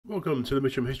Welcome to the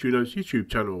Mitcham History Notes YouTube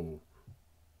channel.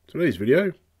 Today's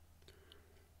video.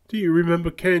 Do you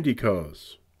remember Kandy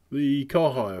Kars? The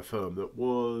car hire firm that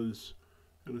was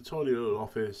in a tiny little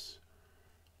office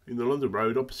in the London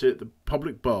Road opposite the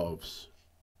public baths.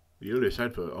 The earliest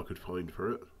advert I could find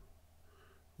for it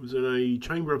was in a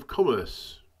Chamber of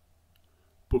Commerce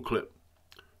booklet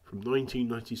from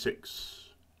 1996.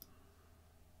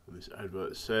 And this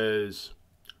advert says,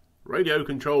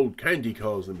 radio-controlled Kandy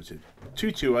Kars Limited,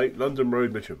 228 London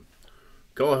Road, Mitcham.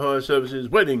 Car hire services,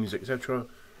 weddings, etc.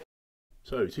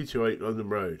 So, 228 London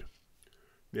Road.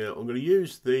 Now, I'm going to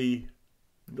use the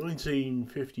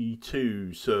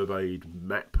 1952 surveyed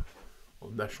map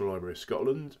of National Library of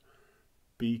Scotland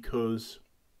because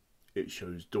it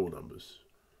shows door numbers.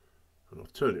 And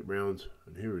I've turned it round,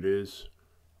 and here it is.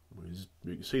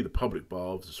 You can see the public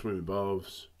baths, the swimming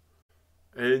baths.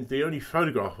 And the only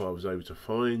photograph I was able to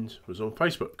find was on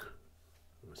Facebook.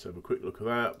 Let's have a quick look at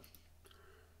that.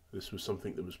 This was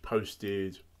something that was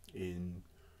posted in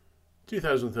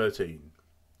 2013.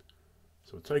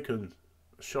 So I've taken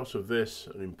a shot of this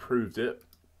and improved it.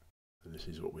 And this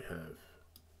is what we have.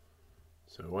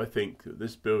 So I think that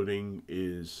this building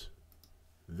is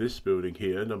this building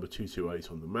here, number 228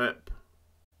 on the map.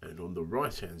 And on the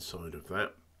right hand side of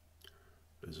that,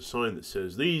 there's a sign that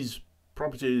says, these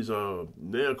properties are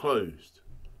now closed.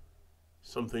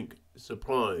 Something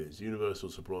Supplies, Universal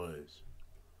Supplies.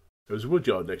 There was a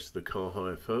woodyard next to the car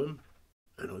hire firm,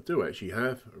 and I do actually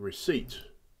have a receipt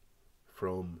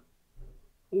from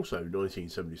also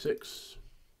 1976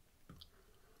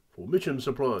 for Mitcham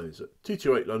Supplies at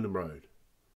 228 London Road.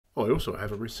 I also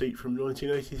have a receipt from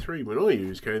 1983 when I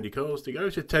used Kandy Kars to go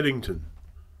to Teddington,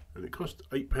 and it cost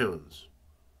 £8.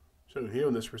 So here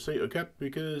on this receipt I kept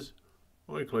because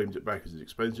I claimed it back as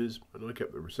expenses, and I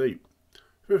kept the receipt.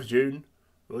 5th June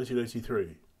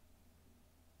 1983.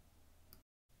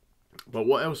 But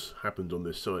what else happened on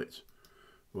this site?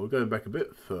 Well, going back a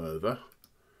bit further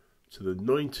to the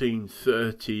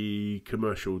 1930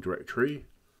 commercial directory,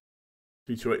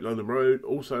 228 London Road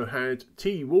also had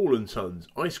T. Wall & Sons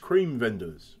ice cream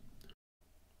vendors.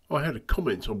 I had a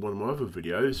comment on one of my other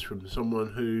videos from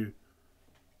someone who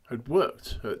had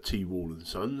worked at T. Wall &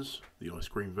 Sons, the ice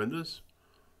cream vendors.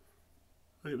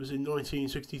 And it was in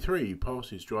 1963 he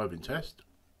passed his driving test,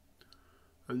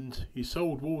 and he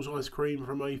sold Wall's ice cream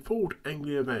from a Ford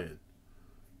Anglia van,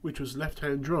 which was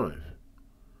left-hand drive,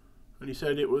 and he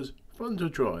said it was fun to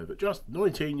drive at just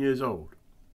 19 years old.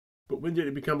 But when did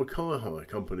it become a car hire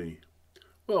company?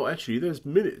 Well, actually there's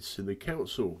minutes in the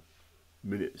council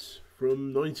minutes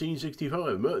from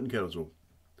 1965, Merton Council.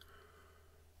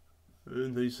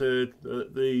 And he said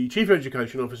that the Chief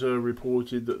Education Officer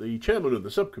reported that the chairman of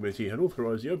the subcommittee had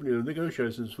authorised the opening of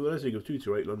negotiations for the letting of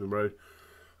 228 London Road,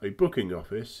 a booking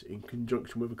office, in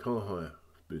conjunction with a car hire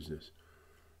business.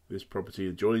 This property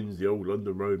adjoins the old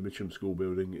London Road Mitcham School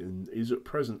building and is at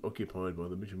present occupied by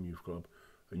the Mitcham Youth Club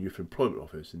and Youth Employment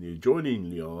Office, and the adjoining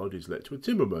yard is let to a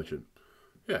timber merchant.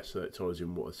 Yes, that ties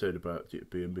in what I said about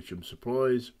it being Mitcham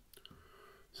Supplies.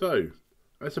 So,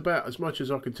 that's about as much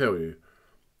as I can tell you.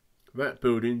 That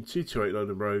building, 228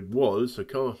 London Road, was a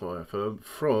car hire firm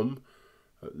from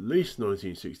at least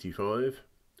 1965.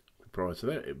 Prior to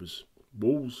that, it was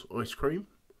Wall's Ice Cream.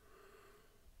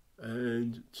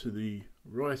 And to the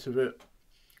right of it,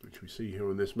 which we see here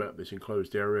on this map, this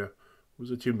enclosed area,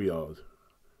 was a timber yard,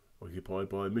 occupied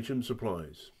by Mitcham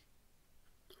Supplies.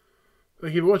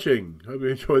 Thank you for watching. Hope you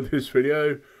enjoyed this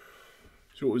video.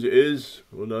 Short as it is,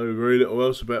 I know very little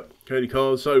else about Kandy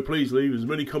Kars, so please leave as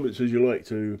many comments as you like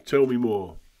to tell me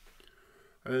more.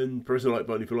 And press the like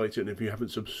button if you liked it, and if you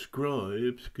haven't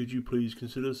subscribed, could you please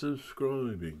consider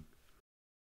subscribing?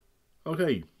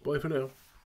 Okay, bye for now.